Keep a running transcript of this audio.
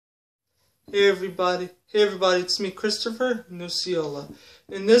Hey everybody, it's me, Christopher, Nuciola.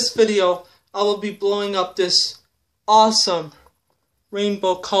 In this video, I will be blowing up this awesome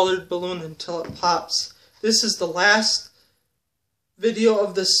rainbow colored balloon until it pops. This is the last video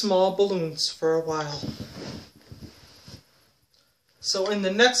of the small balloons for a while. So in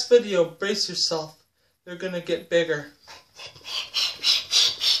the next video, brace yourself, they're gonna get bigger.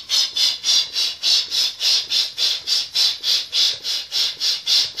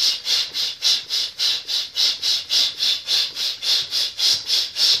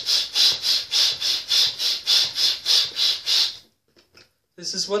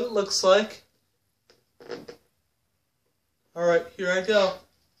 This is what it looks like. Alright, here I go.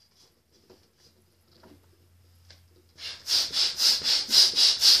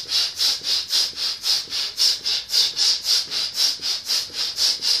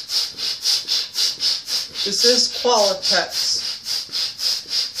 This is Qualitex.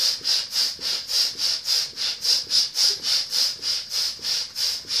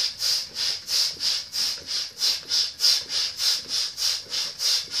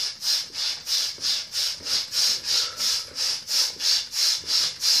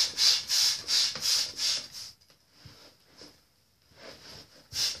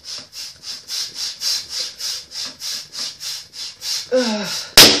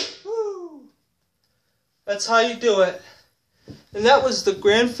 Woo. That's how you do it. And that was the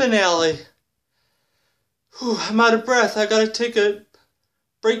grand finale. Whew, I'm out of breath. I gotta take a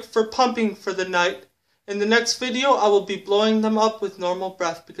break for pumping for the night. In the next video, I will be blowing them up with normal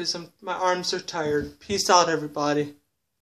breath because my arms are tired. Peace out, everybody.